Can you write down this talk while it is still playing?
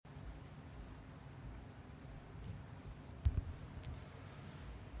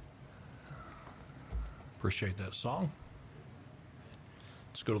Appreciate that song.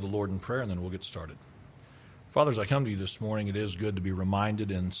 Let's go to the Lord in prayer, and then we'll get started. Father, as I come to you this morning, it is good to be reminded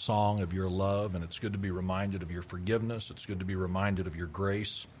in song of your love, and it's good to be reminded of your forgiveness. It's good to be reminded of your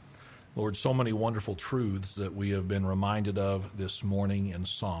grace. Lord, so many wonderful truths that we have been reminded of this morning in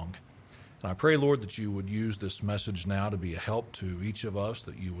song. And I pray, Lord, that you would use this message now to be a help to each of us,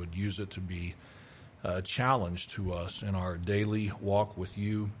 that you would use it to be a challenge to us in our daily walk with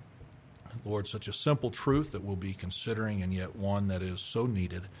you. Lord, such a simple truth that we'll be considering, and yet one that is so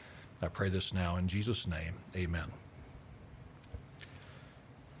needed. I pray this now in Jesus' name. Amen. I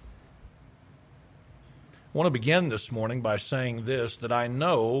want to begin this morning by saying this, that I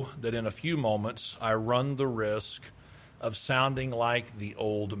know that in a few moments I run the risk of sounding like the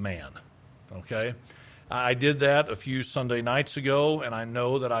old man. Okay? I did that a few Sunday nights ago, and I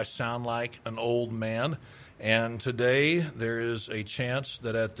know that I sound like an old man. And today, there is a chance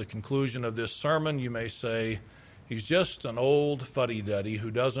that at the conclusion of this sermon, you may say, he's just an old fuddy-duddy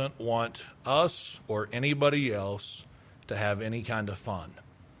who doesn't want us or anybody else to have any kind of fun.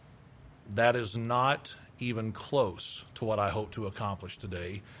 That is not even close to what I hope to accomplish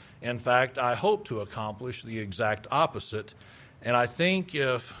today. In fact, I hope to accomplish the exact opposite. And I think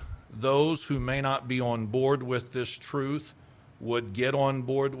if those who may not be on board with this truth would get on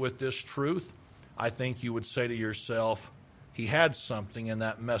board with this truth, I think you would say to yourself, he had something in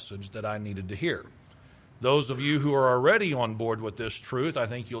that message that I needed to hear. Those of you who are already on board with this truth, I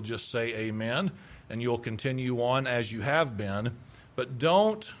think you'll just say amen, and you'll continue on as you have been. But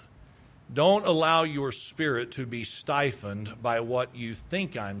don't allow your spirit to be stifled by what you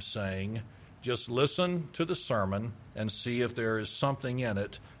think I'm saying. Just listen to the sermon and see if there is something in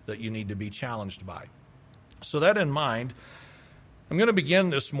it that you need to be challenged by. So that in mind, I'm going to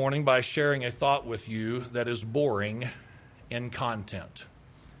begin this morning by sharing a thought with you that is boring in content.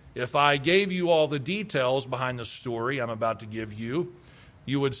 If I gave you all the details behind the story I'm about to give you,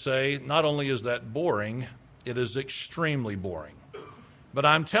 you would say, not only is that boring, it is extremely boring. But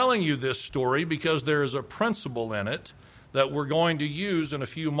I'm telling you this story because there is a principle in it that we're going to use in a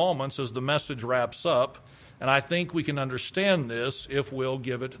few moments as the message wraps up, and I think we can understand this if we'll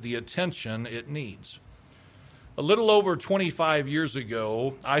give it the attention it needs. A little over 25 years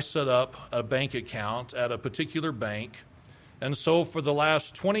ago, I set up a bank account at a particular bank, and so for the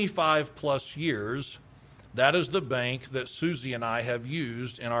last 25 plus years, that is the bank that Susie and I have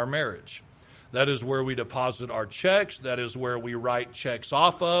used in our marriage. That is where we deposit our checks. That is where we write checks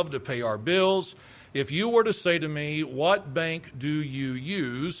off of to pay our bills. If you were to say to me, what bank do you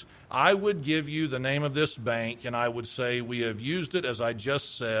use? I would give you the name of this bank, and I would say we have used it, as I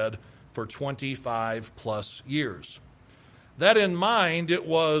just said, for 25 plus years. That in mind, it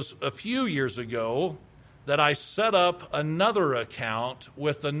was a few years ago that I set up another account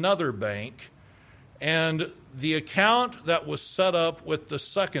with another bank, and the account that was set up with the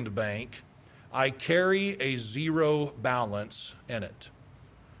second bank, I carry a zero balance in it.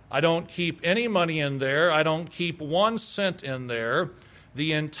 I don't keep any money in there. I don't keep 1 cent in there.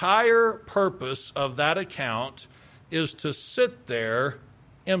 The entire purpose of that account is to sit there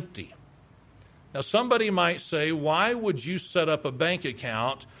empty. Now, somebody might say, why would you set up a bank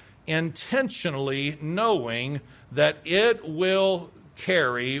account intentionally knowing that it will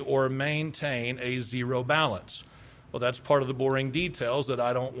carry or maintain a zero balance? Well, that's part of the boring details that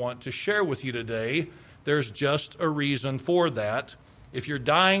I don't want to share with you today. There's just a reason for that. If you're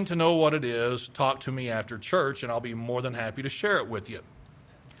dying to know what it is, talk to me after church, and I'll be more than happy to share it with you.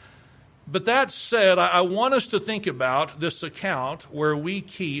 But that said, I want us to think about this account where we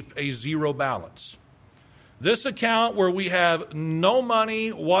keep a zero balance. This account where we have no money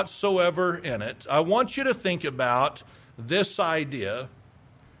whatsoever in it. I want you to think about this idea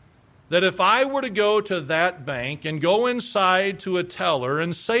that if I were to go to that bank and go inside to a teller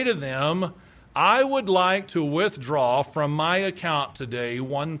and say to them, I would like to withdraw from my account today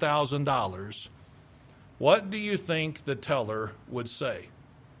 $1,000, what do you think the teller would say?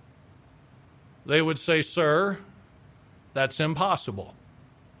 They would say, sir, that's impossible.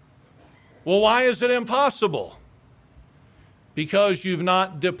 Well, why is it impossible? Because you've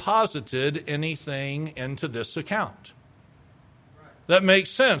not deposited anything into this account. That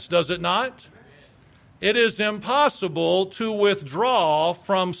makes sense, does it not? It is impossible to withdraw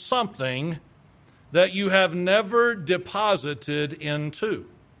from something that you have never deposited into.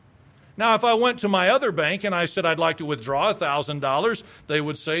 Now, if I went to my other bank and I said I'd like to withdraw $1,000, they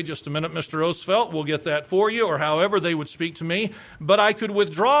would say, just a minute, Mr. Osfeld, we'll get that for you, or however they would speak to me. But I could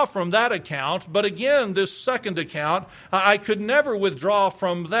withdraw from that account. But again, this second account, I could never withdraw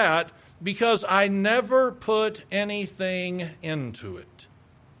from that because I never put anything into it.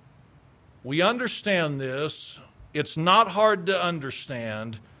 we understand this. It's not hard to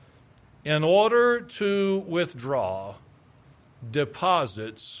understand. In order to withdraw,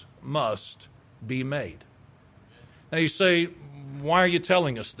 deposits must be made. Now you say, why are you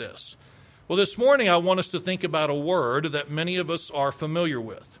telling us this? Well, this morning I want us to think about a word that many of us are familiar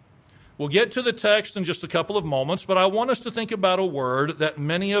with. We'll get to the text in just a couple of moments, but I want us to think about a word that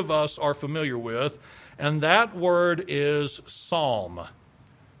many of us are familiar with, and that word is psalm.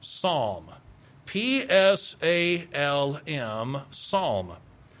 Psalm. P-S-A-L-M, psalm.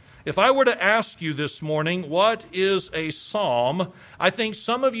 If I were to ask you this morning, what is a psalm? I think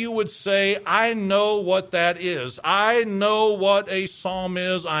some of you would say, I know what that is. I know what a psalm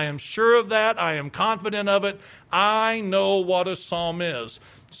is. I am sure of that. I am confident of it. I know what a psalm is.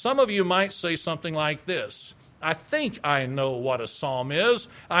 Some of you might say something like this. I think I know what a psalm is.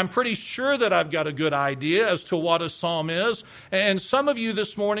 I'm pretty sure that I've got a good idea as to what a psalm is. And some of you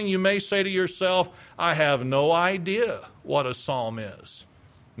this morning, you may say to yourself, I have no idea what a psalm is.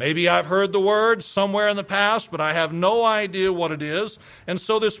 Maybe I've heard the word somewhere in the past, but I have no idea what it is. And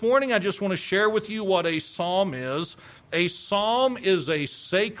so this morning I just want to share with you what a psalm is. A psalm is a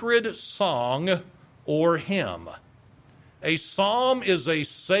sacred song or hymn. A psalm is a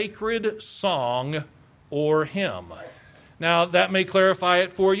sacred song or hymn. Now, that may clarify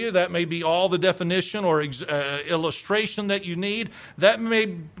it for you. That may be all the definition or illustration that you need. That may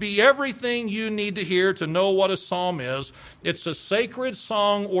be everything you need to hear to know what a psalm is. It's a sacred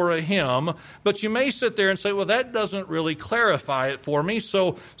song or a hymn, but you may sit there and say, well, that doesn't really clarify it for me,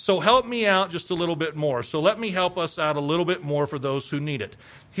 so help me out just a little bit more. So let me help us out a little bit more for those who need it.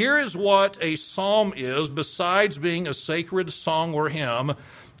 Here is what a psalm is, besides being a sacred song or hymn.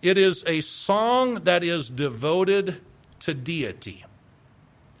 It is a song that is devoted to deity.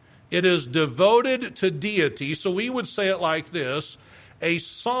 It is devoted to deity. So we would say it like this. A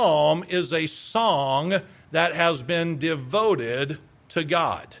psalm is a song that has been devoted to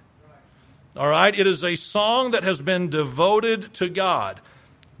God. All right? It is a song that has been devoted to God.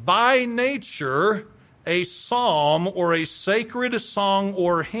 By nature, a psalm or a sacred song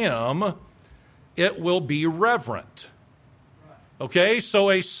or hymn, it will be reverent. Okay,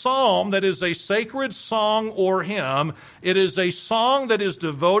 so a psalm that is a sacred song or hymn, it is a song that is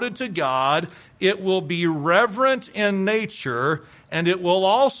devoted to God. It will be reverent in nature, and it will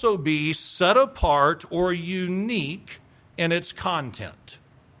also be set apart or unique in its content.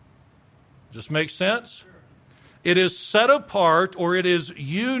 Does this make sense? It is set apart or it is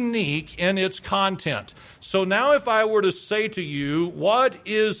unique in its content. So now if I were to say to you, what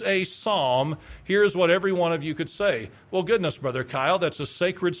is a psalm? Here's what every one of you could say. Well, goodness, Brother Kyle, that's a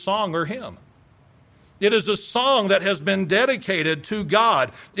sacred song or hymn. It is a song that has been dedicated to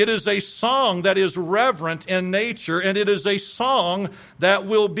God. It is a song that is reverent in nature, and it is a song that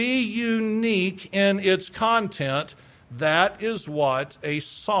will be unique in its content. That is what a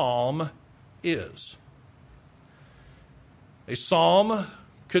psalm is. A psalm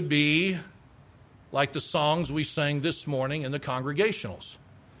could be like the songs we sang this morning in the congregationals.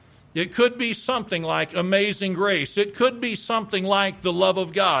 It could be something like Amazing Grace. It could be something like The Love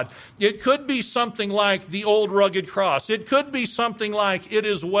of God. It could be something like The Old Rugged Cross. It could be something like It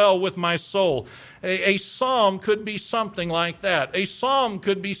Is Well With My Soul. A psalm could be something like that. A psalm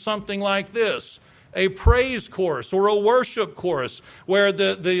could be something like this. A praise chorus or a worship chorus where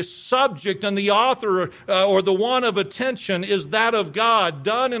the subject and the author or the one of attention is that of God,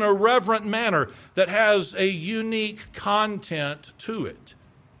 done in a reverent manner that has a unique content to it.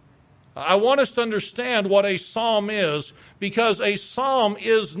 I want us to understand what a psalm is, because a psalm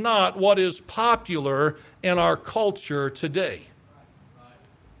is not what is popular in our culture today.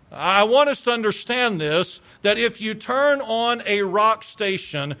 I want us to understand this, that if you turn on a rock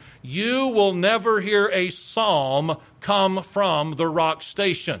station, you will never hear a psalm come from the rock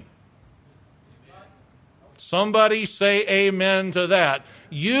station. Somebody say amen to that.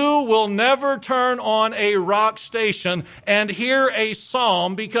 You will never turn on a rock station and hear a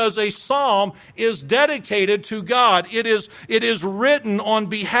psalm, because a psalm is dedicated to God. It is written on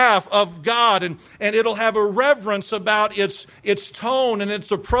behalf of God, and it'll have a reverence about its tone and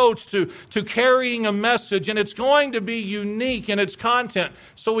its approach to carrying a message, and it's going to be unique in its content.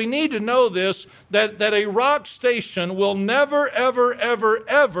 So we need to know this, that a rock station will never, ever, ever,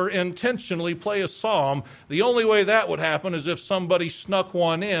 ever intentionally play a psalm. The only way that would happen is if somebody snuck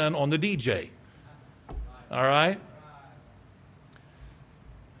one in on the DJ. All right?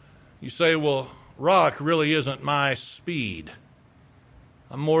 You say, well, rock really isn't my speed.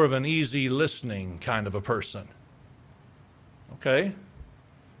 I'm more of an easy listening kind of a person. Okay?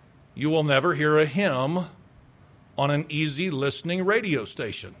 You will never hear a hymn on an easy listening radio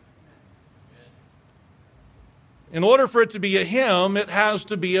station. In order for it to be a hymn, it has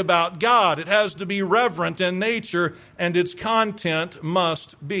to be about God. It has to be reverent in nature, and its content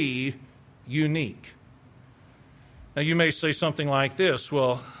must be unique. Now, you may say something like this,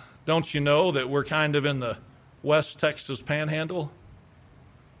 well, don't you know that we're kind of in the West Texas Panhandle?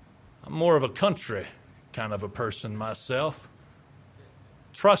 I'm more of a country kind of a person myself.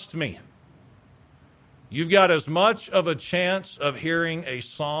 Trust me, you've got as much of a chance of hearing a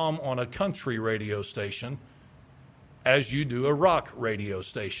psalm on a country radio station as you do a rock radio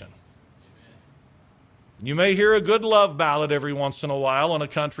station. You may hear a good love ballad every once in a while on a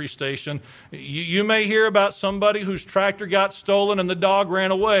country station. You may hear about somebody whose tractor got stolen and the dog ran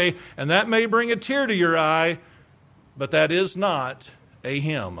away, and that may bring a tear to your eye, but that is not a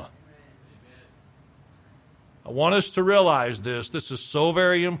hymn. I want us to realize this. This is so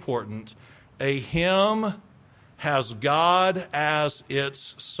very important. A hymn has God as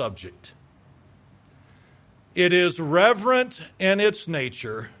its subject. It is reverent in its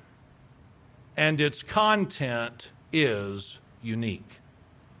nature, and its content is unique.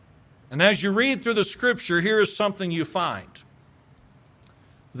 And as you read through the Scripture, here is something you find.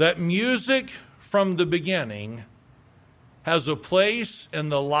 That music from the beginning has a place in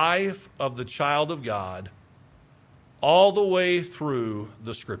the life of the child of God all the way through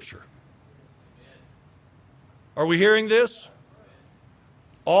the Scripture. Are we hearing this?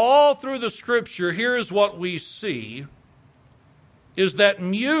 All through the Scripture, here is what we see, is that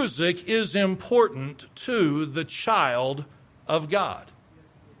music is important to the child of God.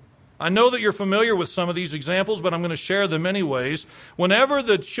 I know that you're familiar with some of these examples, but I'm going to share them anyways. Whenever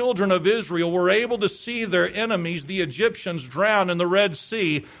the children of Israel were able to see their enemies, the Egyptians, drown in the Red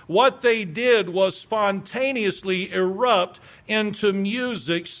Sea, what they did was spontaneously erupt into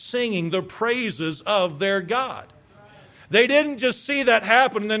music, singing the praises of their God. They didn't just see that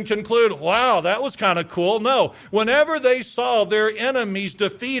happen and then conclude, wow, that was kind of cool. No. Whenever they saw their enemies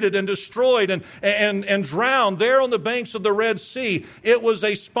defeated and destroyed and drowned there on the banks of the Red Sea, it was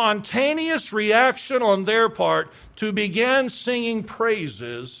a spontaneous reaction on their part to begin singing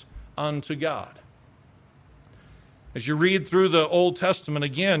praises unto God. As you read through the Old Testament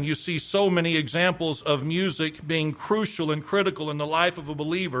again, you see so many examples of music being crucial and critical in the life of a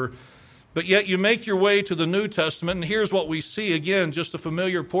believer. But yet you make your way to the New Testament, and here's what we see, again, just a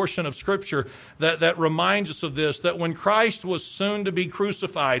familiar portion of Scripture that reminds us of this, that when Christ was soon to be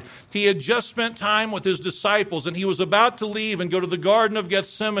crucified, he had just spent time with his disciples, and he was about to leave and go to the Garden of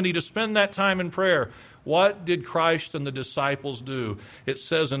Gethsemane to spend that time in prayer. What did Christ and the disciples do? It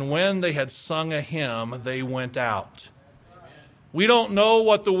says, and when they had sung a hymn, they went out. We don't know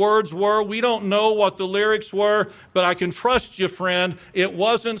what the words were. We don't know what the lyrics were, but I can trust you, friend, it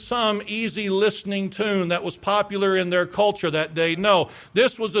wasn't some easy listening tune that was popular in their culture that day. No,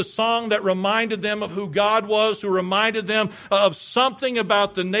 this was a song that reminded them of who God was, who reminded them of something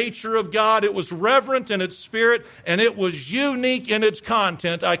about the nature of God. It was reverent in its spirit, and it was unique in its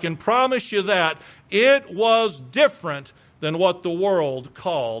content. I can promise you that. It was different than what the world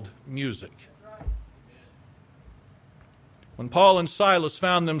called music. When Paul and Silas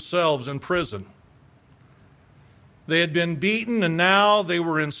found themselves in prison, they had been beaten and now they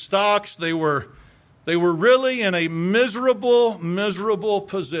were in stocks. They were really in a miserable, miserable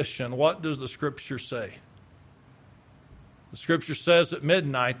position. What does the Scripture say? The Scripture says at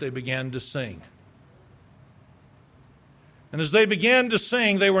midnight they began to sing. And as they began to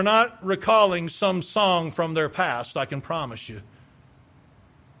sing, they were not recalling some song from their past, I can promise you.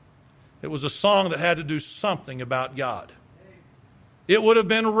 It was a song that had to do something about God. It would have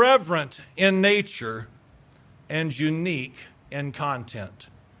been reverent in nature and unique in content.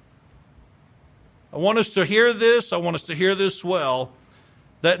 I want us to hear this. I want us to hear this well,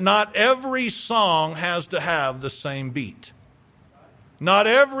 that not every song has to have the same beat. Not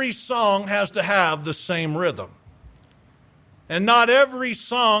every song has to have the same rhythm. And not every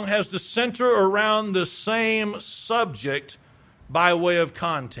song has to center around the same subject by way of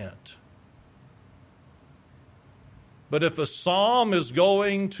content. But if a psalm is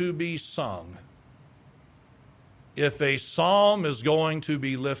going to be sung, if a psalm is going to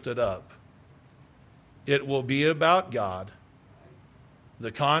be lifted up, it will be about God.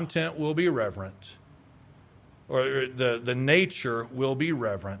 The content will be reverent, or the nature will be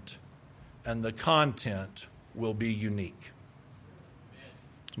reverent, and the content will be unique.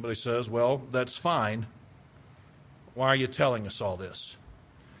 Somebody says, well, that's fine. Why are you telling us all this?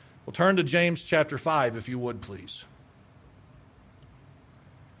 Well, turn to James chapter 5, if you would, please.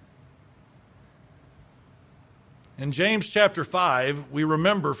 In James chapter 5, we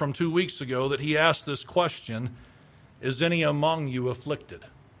remember from 2 weeks ago that he asked this question, is any among you afflicted?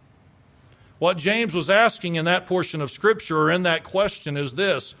 What James was asking in that portion of Scripture, or in that question, is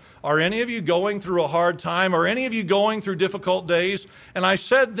this: are any of you going through a hard time? Are any of you going through difficult days? And I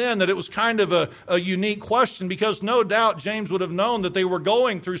said then that it was kind of a unique question, because no doubt James would have known that they were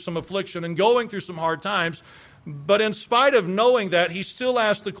going through some affliction and going through some hard times. But in spite of knowing that, he still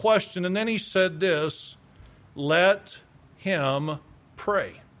asked the question, and then he said this: let him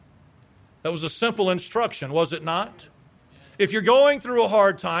pray. That was a simple instruction, was it not? If you're going through a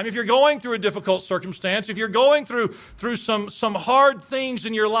hard time, if you're going through a difficult circumstance, if you're going through some hard things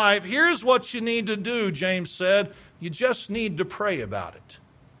in your life, here's what you need to do, James said. You just need to pray about it.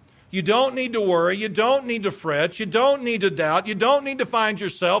 You don't need to worry. You don't need to fret. You don't need to doubt. You don't need to find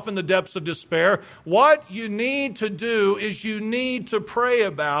yourself in the depths of despair. What you need to do is you need to pray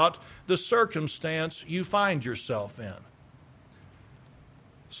about the circumstance you find yourself in.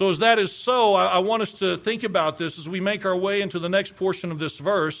 So as that is so, I want us to think about this as we make our way into the next portion of this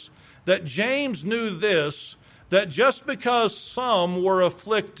verse, that James knew this, that just because some were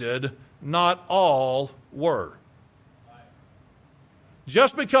afflicted, not all were.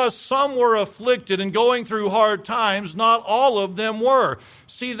 Just because some were afflicted and going through hard times, not all of them were.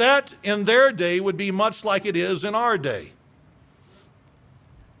 See, that in their day would be much like it is in our day.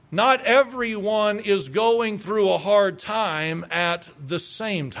 Not everyone is going through a hard time at the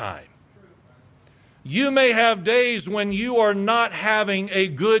same time. You may have days when you are not having a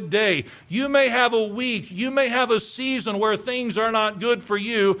good day. You may have a week. You may have a season where things are not good for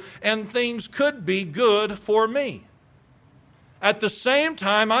you, and things could be good for me. At the same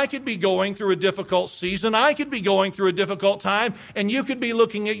time, I could be going through a difficult season. I could be going through a difficult time, and you could be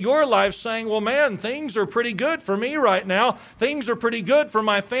looking at your life saying, well, man, things are pretty good for me right now. Things are pretty good for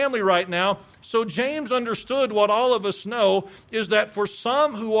my family right now. So James understood what all of us know, is that for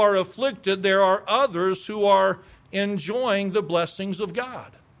some who are afflicted, there are others who are enjoying the blessings of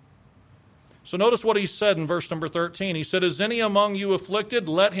God. So notice what he said in verse number 13. He said, is any among you afflicted?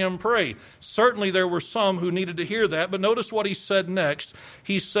 Let him pray. Certainly there were some who needed to hear that, but notice what he said next.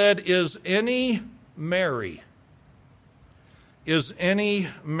 He said, is any merry? Is any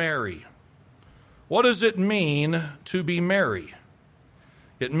merry? What does it mean to be merry?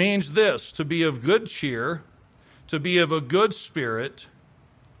 It means this: to be of good cheer, to be of a good spirit,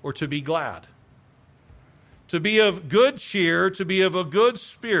 or to be glad. To be of good cheer, to be of a good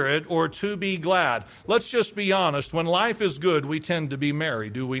spirit, or to be glad. Let's just be honest. When life is good, we tend to be merry,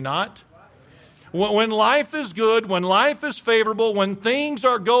 do we not? When life is good, when life is favorable, when things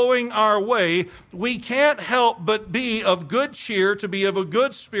are going our way, we can't help but be of good cheer, to be of a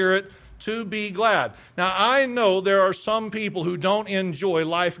good spirit, to be glad. Now, I know there are some people who don't enjoy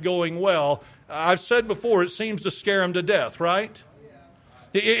life going well. I've said before, it seems to scare them to death, right?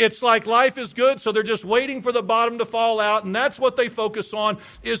 It's like life is good, so they're just waiting for the bottom to fall out, and that's what they focus on,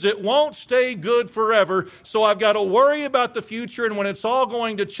 is it won't stay good forever, so I've got to worry about the future and when it's all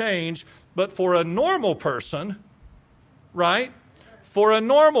going to change. But for a normal person, right? For a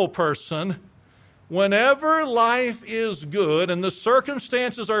normal person, whenever life is good and the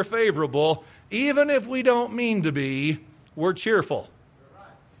circumstances are favorable, even if we don't mean to be, we're cheerful.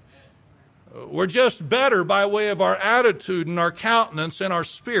 We're just better by way of our attitude and our countenance and our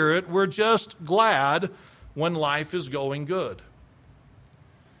spirit. We're just glad when life is going good.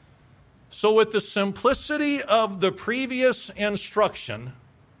 So with the simplicity of the previous instruction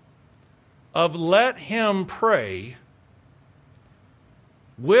of let him pray,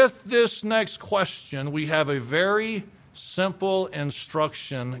 with this next question, we have a very simple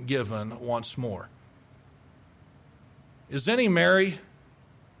instruction given once more. Is any merry?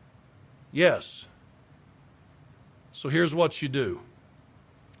 Yes. So here's what you do.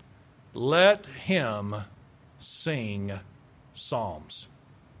 Let him sing psalms.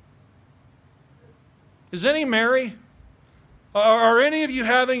 Is any merry? Are any of you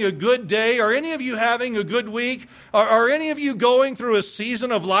having a good day? Are any of you having a good week? Are any of you going through a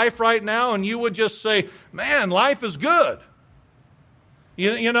season of life right now and you would just say, man, life is good?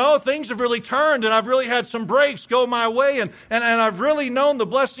 You know, things have really turned and I've really had some breaks go my way and I've really known the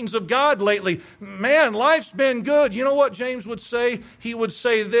blessings of God lately. Man, life's been good. You know what James would say? He would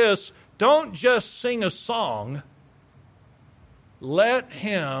say this: don't just sing a song. Let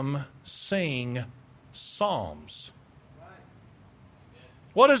him sing psalms.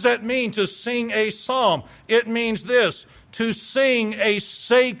 What does that mean, to sing a psalm? It means this: to sing a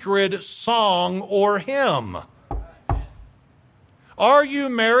sacred song or hymn. Are you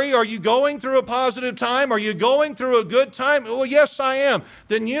merry? Are you going through a positive time? Are you going through a good time? Well, yes, I am.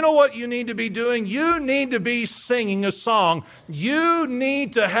 Then you know what you need to be doing? You need to be singing a song. You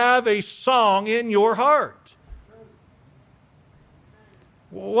need to have a song in your heart.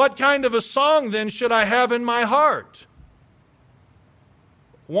 What kind of a song then should I have in my heart?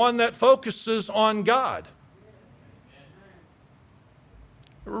 One that focuses on God.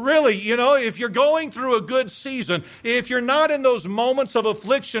 Really, if you're going through a good season, if you're not in those moments of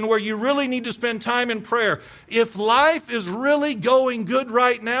affliction where you really need to spend time in prayer, if life is really going good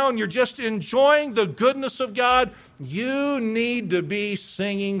right now and you're just enjoying the goodness of God, you need to be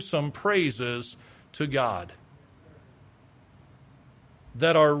singing some praises to God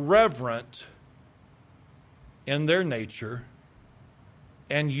that are reverent in their nature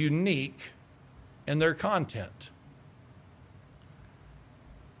and unique in their content.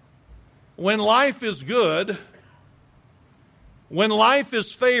 When life is good, when life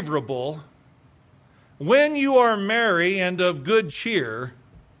is favorable, when you are merry and of good cheer,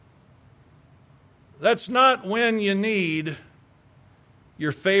 that's not when you need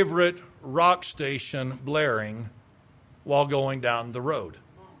your favorite rock station blaring while going down the road.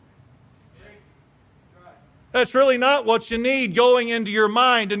 That's really not what you need going into your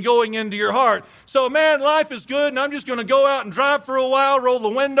mind and going into your heart. So, man, life is good, and I'm just going to go out and drive for a while, roll the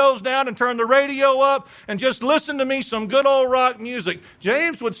windows down and turn the radio up and just listen to me some good old rock music.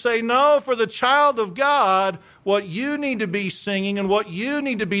 James would say, no, for the child of God, what you need to be singing and what you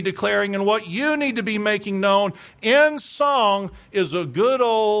need to be declaring and what you need to be making known in song is a good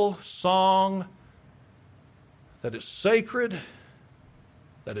old song that is sacred,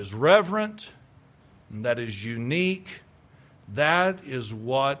 that is reverent, that is unique. That is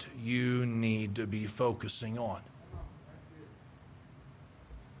what you need to be focusing on.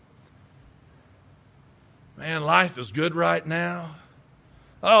 Man, life is good right now.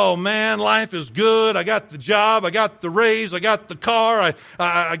 Oh, man, life is good. I got the job. I got the raise. I got the car.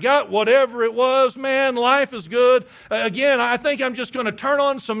 I got whatever it was. Man, life is good. Again, I think I'm just going to turn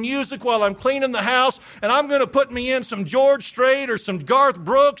on some music while I'm cleaning the house, and I'm going to put me in some George Strait or some Garth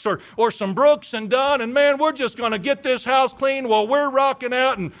Brooks or some Brooks and Dunn, and, man, we're just going to get this house clean while we're rocking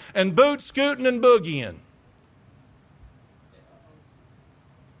out and boot scooting and boogieing.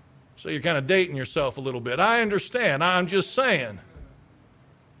 So you're kind of dating yourself a little bit. I understand. I'm just saying.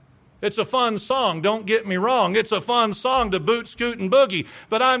 It's a fun song, don't get me wrong. It's a fun song to boot, scoot, and boogie.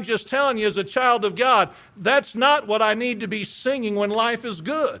 But I'm just telling you, as a child of God, that's not what I need to be singing when life is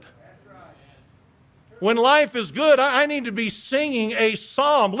good. When life is good, I need to be singing a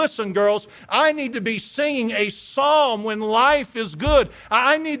psalm. Listen, girls, I need to be singing a psalm when life is good.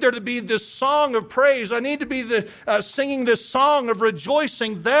 I need there to be this song of praise. I need to be singing this song of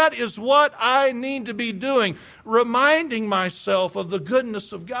rejoicing. That is what I need to be doing, reminding myself of the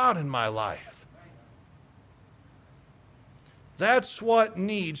goodness of God in my life. That's what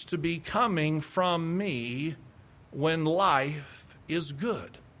needs to be coming from me when life is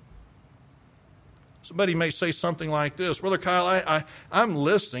good. Somebody may say something like this, Brother Kyle, I'm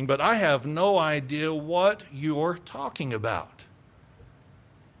listening, but I have no idea what you're talking about.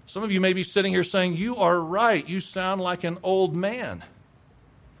 Some of you may be sitting here saying, you are right, you sound like an old man.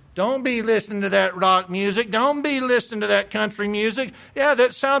 Don't be listening to that rock music. Don't be listening to that country music. Yeah,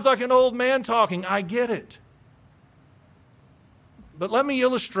 that sounds like an old man talking. I get it. But let me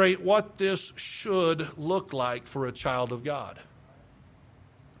illustrate what this should look like for a child of God.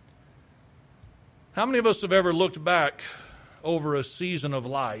 How many of us have ever looked back over a season of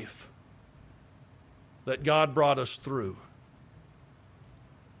life that God brought us through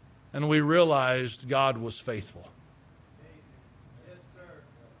and we realized God was faithful? Yes, sir.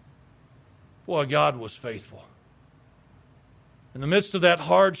 Boy, God was faithful. In the midst of that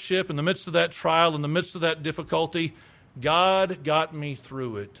hardship, in the midst of that trial, in the midst of that difficulty, God got me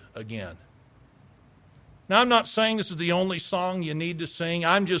through it again. Now, I'm not saying this is the only song you need to sing.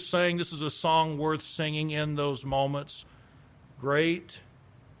 I'm just saying this is a song worth singing in those moments. Great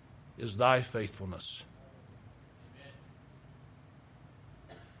is thy faithfulness.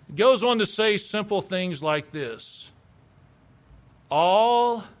 It goes on to say simple things like this.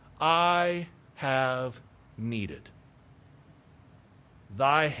 All I have needed,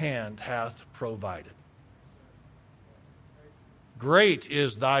 thy hand hath provided. Great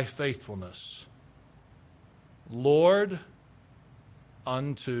is thy faithfulness, Lord,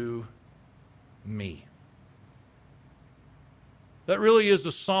 unto me. That really is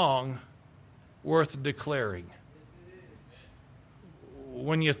a song worth declaring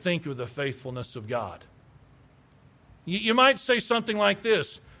when you think of the faithfulness of God. You might say something like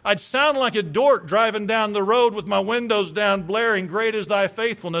this. I'd sound like a dork driving down the road with my windows down blaring, great is thy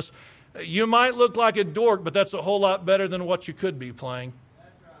faithfulness. You might look like a dork, but that's a whole lot better than what you could be playing.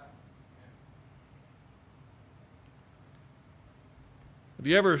 Have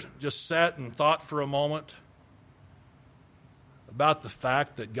you ever just sat and thought for a moment about the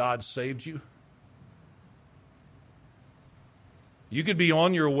fact that God saved you? You could be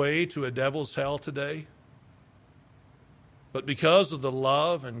on your way to a devil's hell today, but because of the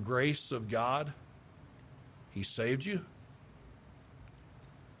love and grace of God, He saved you.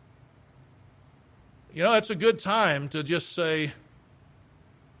 You know, it's a good time to just say,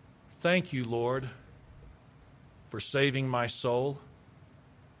 thank you, Lord, for saving my soul.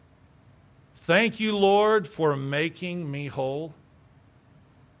 Thank you, Lord, for making me whole.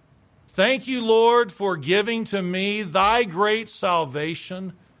 Thank you, Lord, for giving to me thy great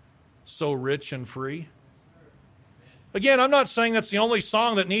salvation, so rich and free. Again, I'm not saying that's the only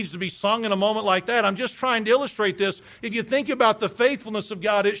song that needs to be sung in a moment like that. I'm just trying to illustrate this. If you think about the faithfulness of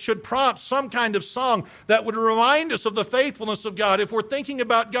God, it should prompt some kind of song that would remind us of the faithfulness of God. If we're thinking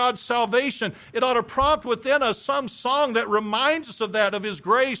about God's salvation, it ought to prompt within us some song that reminds us of that, of His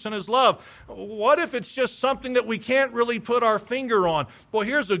grace and His love. What if it's just something that we can't really put our finger on? Well,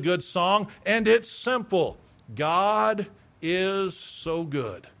 here's a good song, and it's simple. God is so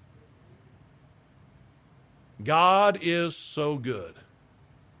good. God is so good.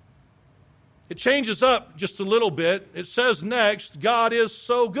 It changes up just a little bit. It says next, God is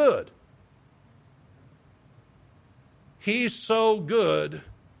so good. He's so good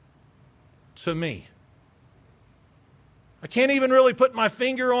to me. I can't even really put my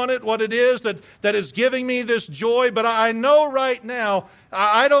finger on it, what it is that is giving me this joy, but I know right now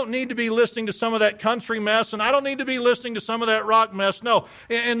I don't need to be listening to some of that country mess, and I don't need to be listening to some of that rock mess. No,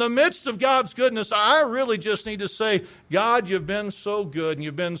 in the midst of God's goodness, I really just need to say, God, you've been so good, and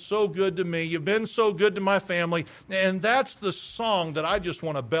you've been so good to me. You've been so good to my family, and that's the song that I just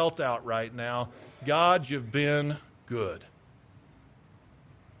want to belt out right now. God, you've been good.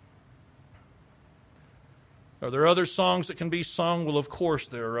 Are there other songs that can be sung? Well, of course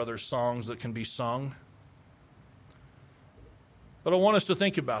there are other songs that can be sung. But I want us to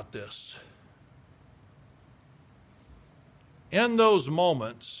think about this. In those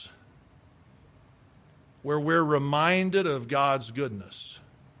moments where we're reminded of God's goodness,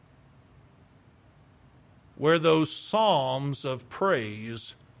 where those psalms of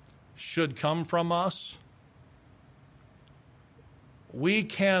praise should come from us, we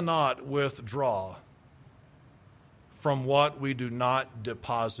cannot withdraw from what we do not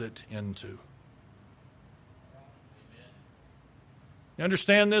deposit into. You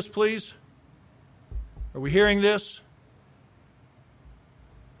understand this, please? Are we hearing this?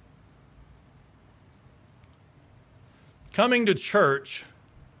 Coming to church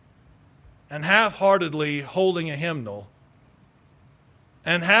and half-heartedly holding a hymnal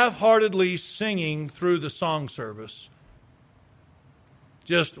and half-heartedly singing through the song service,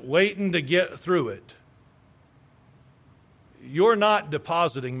 just waiting to get through it, you're not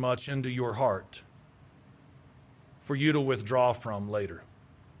depositing much into your heart for you to withdraw from later.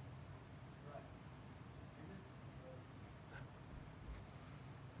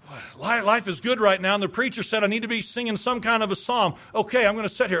 Life is good right now, and the preacher said I need to be singing some kind of a psalm. Okay, I'm going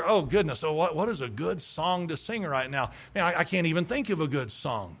to sit here. Oh, goodness. Oh, what is a good song to sing right now? Man, I can't even think of a good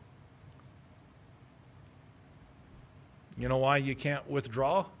song. You know why you can't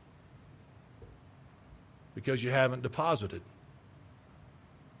withdraw? Because you haven't deposited.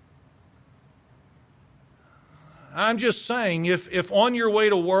 I'm just saying, if on your way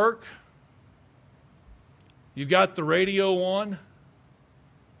to work, you've got the radio on,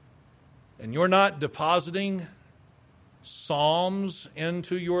 and you're not depositing psalms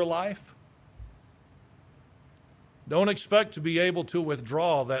into your life, don't expect to be able to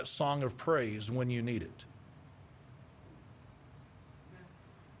withdraw that song of praise when you need it.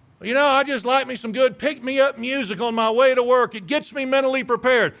 You know, I just like me some good pick-me-up music on my way to work. It gets me mentally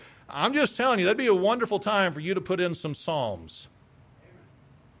prepared. I'm just telling you, that'd be a wonderful time for you to put in some psalms.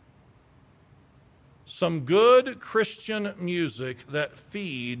 Some good Christian music that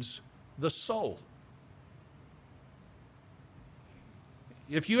feeds the soul.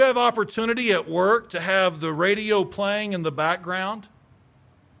 If you have opportunity at work to have the radio playing in the background,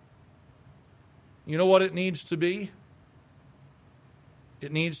 you know what it needs to be?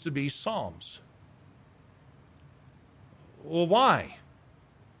 It needs to be psalms. Well, why?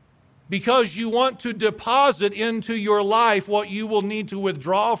 Because you want to deposit into your life what you will need to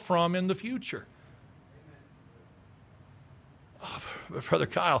withdraw from in the future. Oh, Brother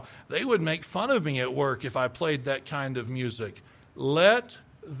Kyle, they would make fun of me at work if I played that kind of music. Let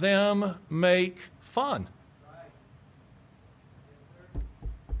them make fun.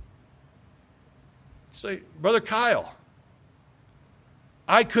 Say, Brother Kyle,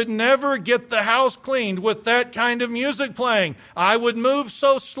 I could never get the house cleaned with that kind of music playing. I would move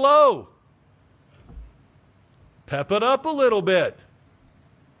so slow. Pep it up a little bit.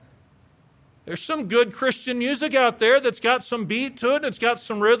 There's some good Christian music out there that's got some beat to it and it's got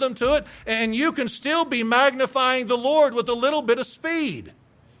some rhythm to it, and you can still be magnifying the Lord with a little bit of speed. Amen.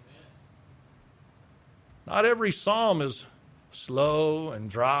 Not every psalm is slow and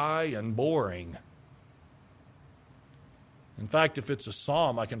dry and boring. In fact, if it's a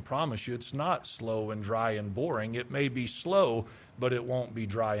psalm, I can promise you it's not slow and dry and boring. It may be slow, but it won't be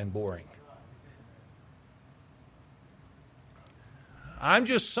dry and boring. I'm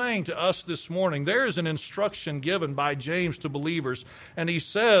just saying to us this morning, there is an instruction given by James to believers, and he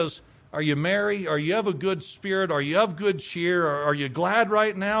says, are you merry? Are you of a good spirit? Are you of good cheer? Are you glad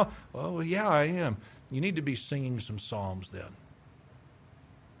right now? Well, yeah, I am. You need to be singing some psalms then.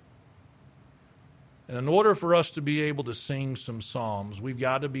 And in order for us to be able to sing some psalms, we've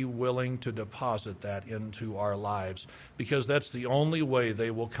got to be willing to deposit that into our lives, because that's the only way they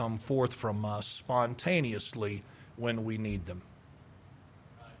will come forth from us spontaneously when we need them.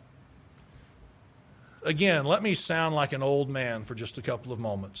 Again, let me sound like an old man for just a couple of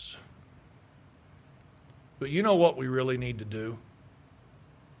moments. But you know what we really need to do?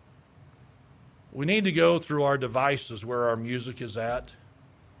 We need to go through our devices where our music is at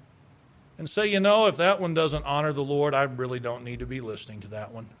and say, you know, if that one doesn't honor the Lord, I really don't need to be listening to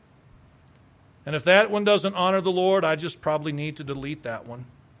that one. And if that one doesn't honor the Lord, I just probably need to delete that one.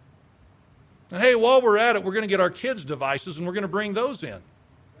 And hey, while we're at it, we're going to get our kids' devices and we're going to bring those in.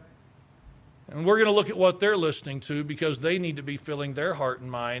 And we're going to look at what they're listening to, because they need to be filling their heart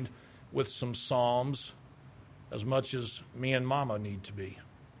and mind with some psalms as much as me and Mama need to be.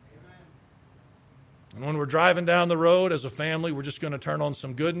 And when we're driving down the road as a family, we're just going to turn on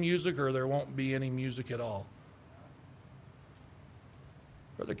some good music, or there won't be any music at all.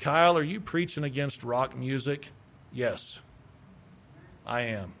 Brother Kyle, are you preaching against rock music? Yes, I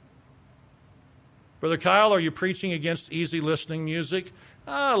am. Brother Kyle, are you preaching against easy listening music?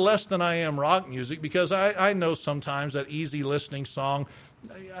 Less than I am rock music, because I know sometimes that easy listening song,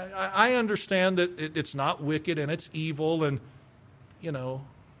 I understand that it's not wicked and it's evil, and, you know,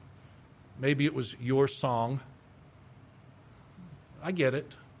 maybe it was your song. I get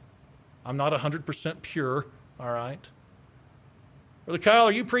it. I'm not 100% pure, all right? Brother Kyle,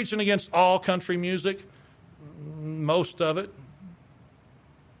 are you preaching against all country music? Most of it.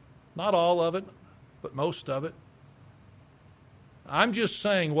 Not all of it, but most of it. I'm just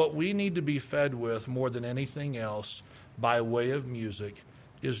saying what we need to be fed with more than anything else by way of music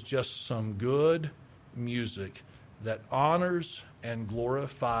is just some good music that honors and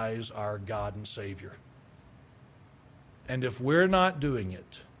glorifies our God and Savior. And if we're not doing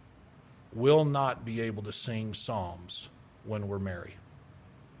it, we'll not be able to sing psalms when we're merry.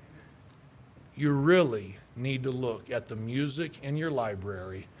 You really need to look at the music in your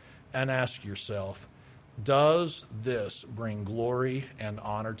library and ask yourself, does this bring glory and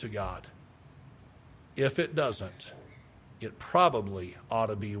honor to God? If it doesn't, it probably ought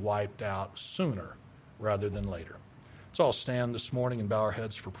to be wiped out sooner rather than later. Let's all stand this morning and bow our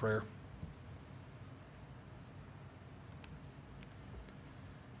heads for prayer.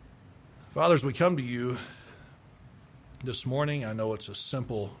 Father, as we come to you this morning, I know it's a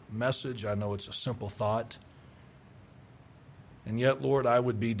simple message. I know it's a simple thought. And yet, Lord, I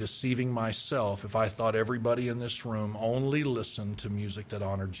would be deceiving myself if I thought everybody in this room only listened to music that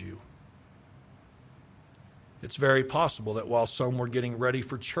honored you. It's very possible that while some were getting ready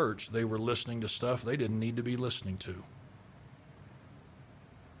for church, they were listening to stuff they didn't need to be listening to.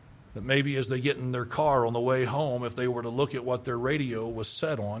 That maybe as they get in their car on the way home, if they were to look at what their radio was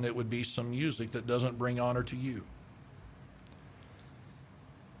set on, it would be some music that doesn't bring honor to you.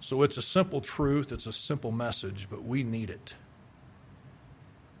 So it's a simple truth, it's a simple message, but we need it.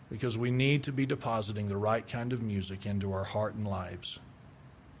 Because we need to be depositing the right kind of music into our heart and lives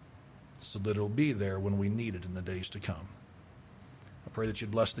so that it'll be there when we need it in the days to come. I pray that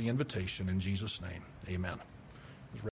you'd bless the invitation in Jesus' name. Amen.